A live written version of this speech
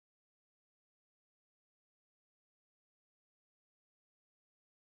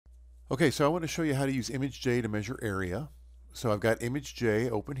Okay, so I want to show you how to use ImageJ to measure area. So I've got ImageJ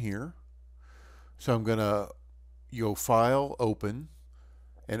open here. So I'm going to go File, Open,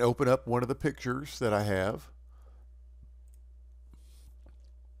 and open up one of the pictures that I have.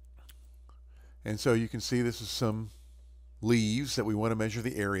 And so you can see this is some leaves that we want to measure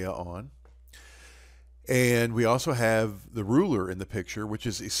the area on. And we also have the ruler in the picture, which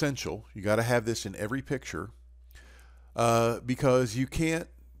is essential. You got to have this in every picture because you can't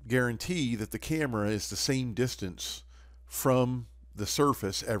guarantee that the camera is the same distance from the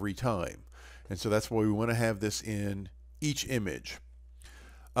surface every time. And so that's why we want to have this in each image.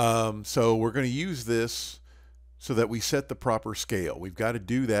 So we're going to use this so that we set the proper scale. We've got to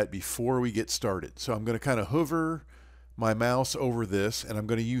do that before we get started. So I'm going to kind of hover my mouse over this, and I'm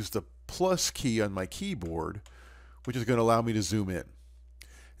going to use the plus key on my keyboard, which is going to allow me to zoom in.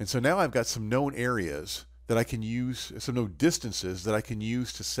 And so now I've got some known areas that I can use, some known distances that I can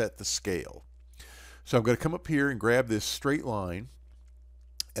use to set the scale. So I'm going to come up here and grab this straight line,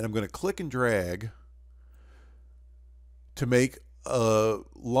 and I'm going to click and drag to make a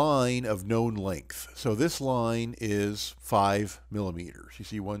line of known length. So this line is 5 millimeters. You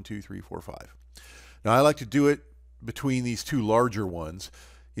see 1, 2, 3, 4, 5. Now I like to do it between these two larger ones.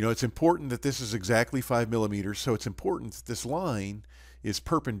 You know, it's important that this is exactly 5 millimeters, so it's important that this line is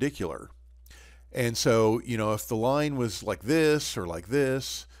perpendicular. And so, you know, if the line was like this or like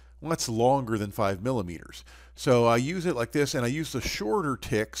this, well, that's longer than 5 millimeters. So I use it like this, and I use the shorter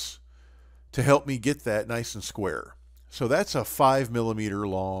ticks to help me get that nice and square. So that's a 5 millimeter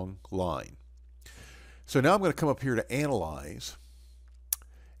long line. So now I'm going to come up here to Analyze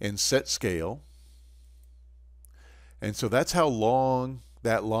and Set Scale. And so that's how long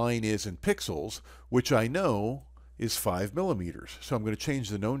that line is in pixels, which I know is 5 millimeters. So I'm going to change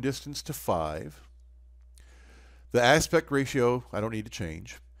the known distance to 5. The aspect ratio, I don't need to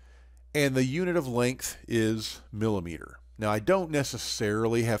change. And the unit of length is millimeter. Now I don't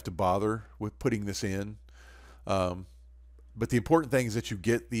necessarily have to bother with putting this in, but the important thing is that you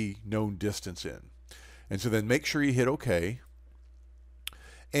get the known distance in. And so then make sure you hit OK.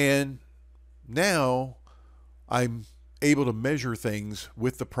 And now I'm able to measure things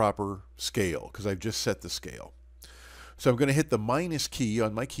with the proper scale because I've just set the scale. So I'm going to hit the minus key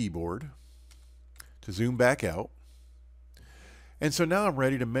on my keyboard to zoom back out. And so now I'm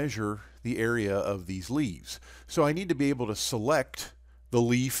ready to measure the area of these leaves. So I need to be able to select the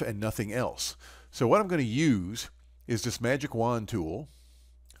leaf and nothing else. So what I'm going to use is this magic wand tool.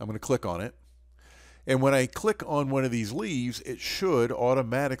 I'm going to click on it. And when I click on one of these leaves, it should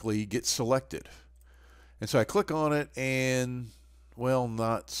automatically get selected. And so I click on it and, well,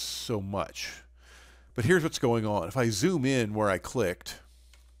 not so much. But here's what's going on. If I zoom in where I clicked,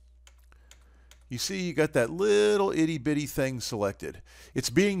 you see you got that little itty bitty thing selected. It's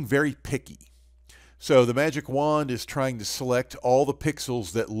being very picky. So the magic wand is trying to select all the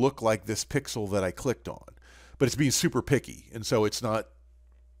pixels that look like this pixel that I clicked on. But it's being super picky, and so it's not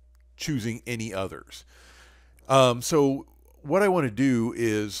choosing any others. So what I want to do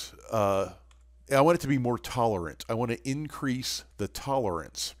is I want it to be more tolerant. I want to increase the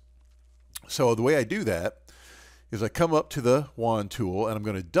tolerance. So the way I do that is I come up to the wand tool, and I'm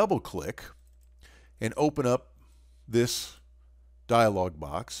going to double click and open up this dialog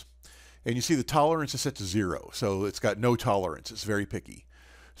box. And you see the tolerance is set to 0. So it's got no tolerance. It's very picky.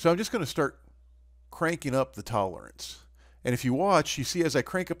 So I'm just going to start cranking up the tolerance. And if you watch, you see as I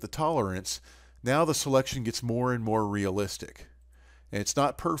crank up the tolerance, now the selection gets more and more realistic. And it's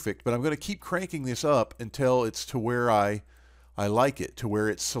not perfect, but I'm going to keep cranking this up until it's to where I like it, to where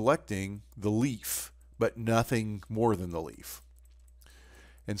it's selecting the leaf, but nothing more than the leaf.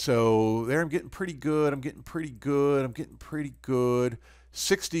 And so there I'm getting pretty good, I'm getting pretty good, I'm getting pretty good.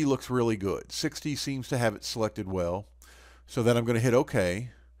 60 looks really good. 60 seems to have it selected well. So then I'm going to hit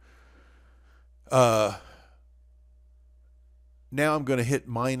OK. Now I'm going to hit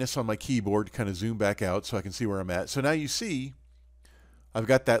minus on my keyboard to kind of zoom back out so I can see where I'm at. So now you see I've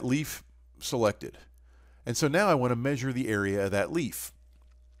got that leaf selected. And so now I want to measure the area of that leaf.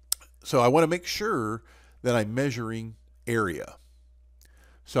 So I want to make sure that I'm measuring area.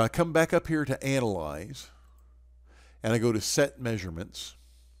 So I come back up here to Analyze, and I go to Set Measurements.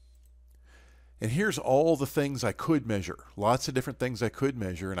 And here's all the things I could measure. Lots of different things I could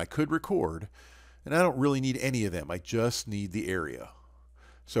measure, and I could record. And I don't really need any of them. I just need the area.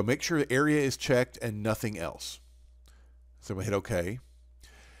 So make sure the area is checked and nothing else. So I'm going to hit OK.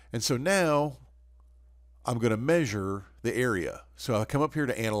 And so now I'm going to measure the area. So I come up here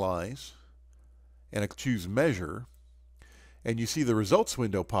to Analyze, and I choose Measure. And you see the results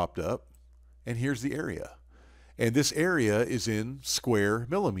window popped up, and here's the area. And this area is in square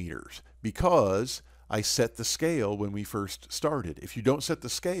millimeters because I set the scale when we first started. If you don't set the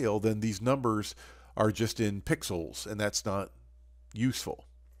scale, then these numbers are just in pixels, and that's not useful.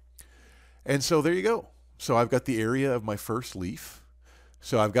 And so there you go. So I've got the area of my first leaf.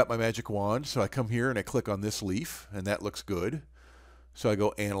 So I've got my magic wand. So I come here and I click on this leaf, and that looks good. So I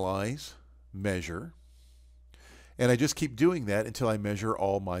go Analyze, Measure. And I just keep doing that until I measure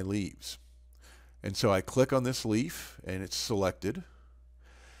all my leaves. And so I click on this leaf, and it's selected.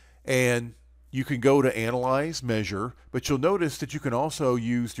 And you can go to Analyze, Measure, but you'll notice that you can also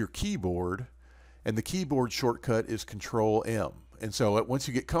use your keyboard, and the keyboard shortcut is Control M. And so once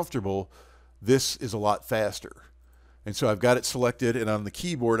you get comfortable, this is a lot faster. And so I've got it selected, and on the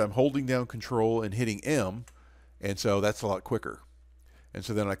keyboard I'm holding down Control and hitting M, and so that's a lot quicker. And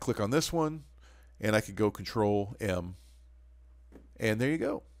so then I click on this one, and I can go Control M, and there you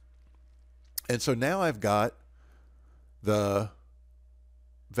go. And so now I've got the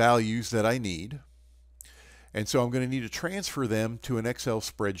values that I need, and so I'm going to need to transfer them to an Excel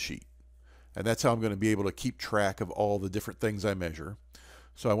spreadsheet. And that's how I'm going to be able to keep track of all the different things I measure.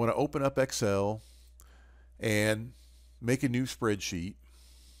 So I want to open up Excel and make a new spreadsheet.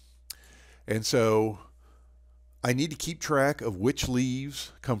 And so I need to keep track of which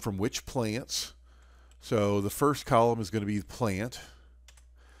leaves come from which plants. So the first column is going to be the plant.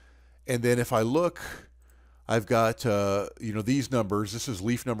 And then if I look, I've got these numbers. This is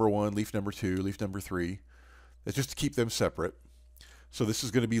leaf number 1, leaf number 2, leaf number 3. That's just to keep them separate. So this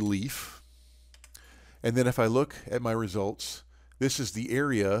is going to be leaf. And then if I look at my results, this is the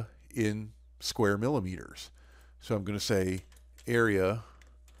area in square millimeters. So I'm going to say area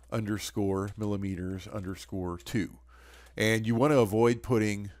underscore millimeters underscore 2. And you want to avoid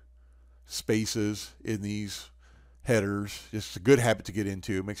putting spaces in these headers. It's a good habit to get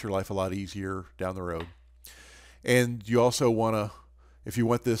into. It makes your life a lot easier down the road. And you also want to, if you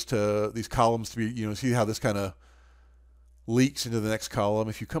want these columns to be, see how this kind of leaks into the next column.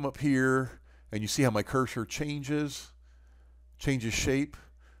 If you come up here and you see how my cursor changes shape,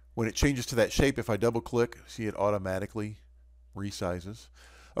 when it changes to that shape, if I double click, see it automatically resizes.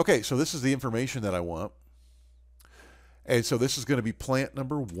 Okay, so this is the information that I want. And so this is going to be plant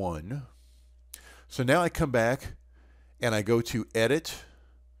number 1. So now I come back and I go to Edit,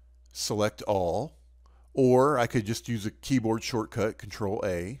 Select All, or I could just use a keyboard shortcut, Control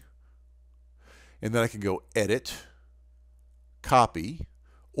A, and then I can go Edit, Copy,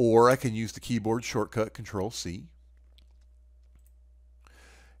 or I can use the keyboard shortcut, Control C.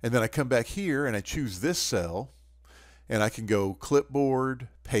 And then I come back here and I choose this cell, and I can go Clipboard,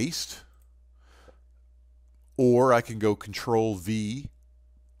 Paste, or I can go Control V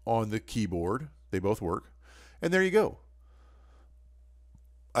on the keyboard. They both work. And there you go.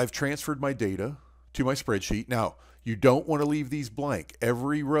 I've transferred my data to my spreadsheet. Now, you don't want to leave these blank.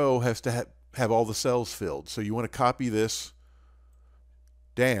 Every row has to have all the cells filled. So you want to copy this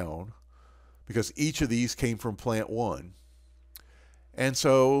down because each of these came from plant 1. And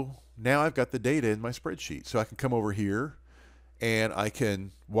so now I've got the data in my spreadsheet. So I can come over here and I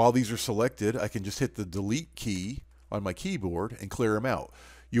can, while these are selected, I can just hit the delete key on my keyboard and clear them out.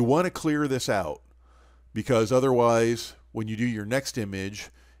 You want to clear this out because otherwise when you do your next image,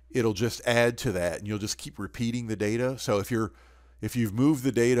 it'll just add to that and you'll just keep repeating the data. So if you've moved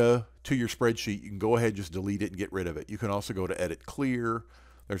the data to your spreadsheet, you can go ahead and just delete it and get rid of it. You can also go to Edit Clear.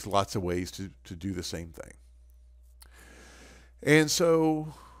 There's lots of ways to do the same thing. And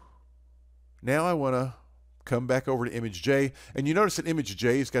so now I want to come back over to ImageJ, and you notice that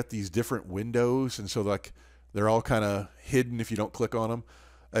ImageJ has got these different windows, and so like they're all kind of hidden if you don't click on them.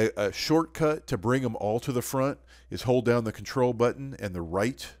 A shortcut to bring them all to the front is hold down the Control button and the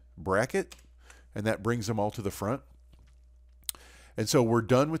right bracket, and that brings them all to the front. And so we're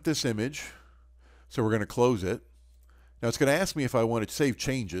done with this image, so we're going to close it. Now it's going to ask me if I want to save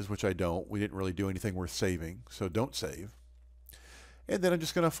changes, which I don't. We didn't really do anything worth saving, so don't save. And then I'm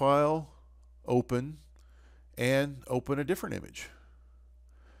just going to File, Open, and open a different image.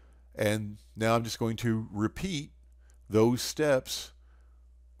 And now I'm just going to repeat those steps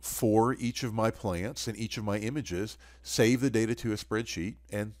for each of my plants and each of my images, save the data to a spreadsheet,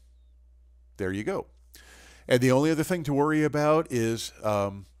 and there you go. And the only other thing to worry about is,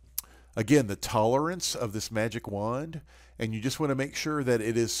 again, the tolerance of this magic wand, and you just want to make sure that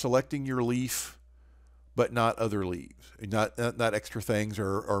it is selecting your leaf but not other leaves, not extra things,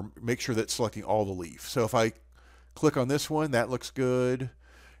 or make sure that it's selecting all the leaf. So if I click on this one, that looks good,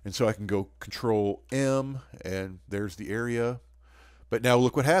 and so I can go Control M, and there's the area. But now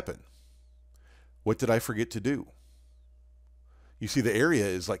look what happened. What did I forget to do? you see the area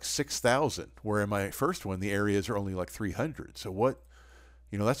is like 6,000, where in my first one, the areas are only like 300. So what,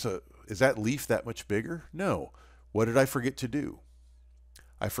 is that leaf that much bigger? No. What did I forget to do?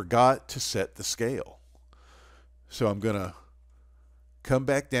 I forgot to set the scale. So I'm going to come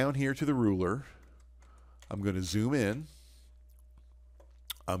back down here to the ruler. I'm going to zoom in.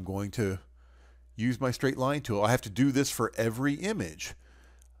 I'm going to use my straight line tool. I have to do this for every image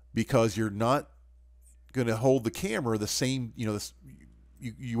because you're not going to hold the camera the same,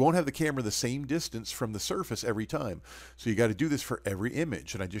 you won't have the camera the same distance from the surface every time. So you got to do this for every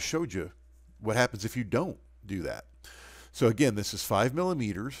image. And I just showed you what happens if you don't do that. So again, this is 5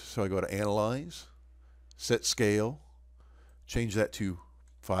 millimeters. So I go to Analyze, Set Scale, change that to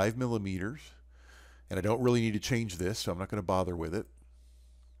 5 millimeters. And I don't really need to change this, so I'm not going to bother with it.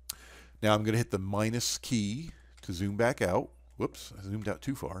 Now I'm going to hit the minus key to zoom back out. Whoops, I zoomed out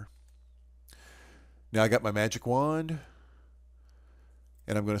too far. Now I got my magic wand,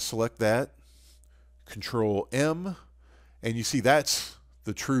 and I'm going to select that, Control M, and you see that's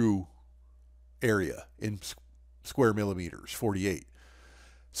the true area in square millimeters, 48.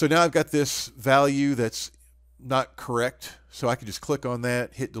 So now I've got this value that's not correct, so I can just click on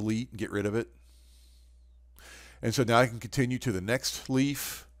that, hit delete, and get rid of it. And so now I can continue to the next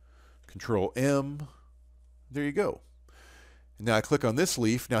leaf, Control M. There you go. And now I click on this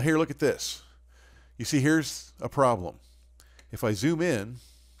leaf. Now here, look at this. You see, here's a problem. If I zoom in,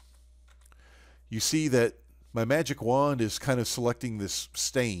 you see that my magic wand is kind of selecting this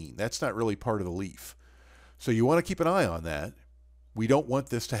stain. That's not really part of the leaf. So you want to keep an eye on that. We don't want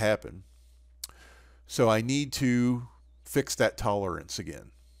this to happen. So I need to fix that tolerance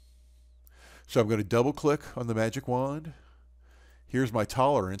again. So I'm going to double click on the magic wand. Here's my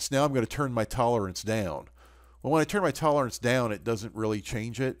tolerance. Now I'm going to turn my tolerance down. Well, when I turn my tolerance down, it doesn't really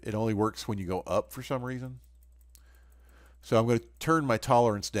change it. It only works when you go up for some reason. So I'm going to turn my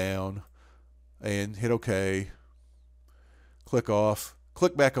tolerance down and hit OK. Click off,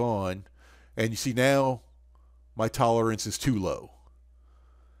 click back on, and you see now my tolerance is too low.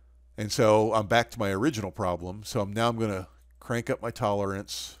 And so I'm back to my original problem. So now I'm going to crank up my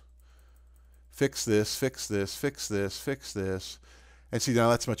tolerance. Fix this, fix this, fix this, fix this. And see, now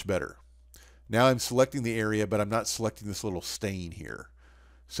that's much better. Now I'm selecting the area, but I'm not selecting this little stain here.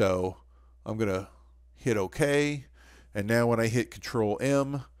 So I'm going to hit OK. And now when I hit Control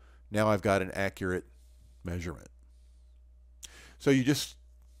M, now I've got an accurate measurement. So you just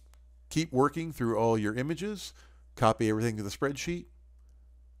keep working through all your images, copy everything to the spreadsheet,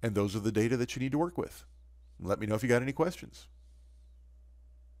 and those are the data that you need to work with. Let me know if you got any questions.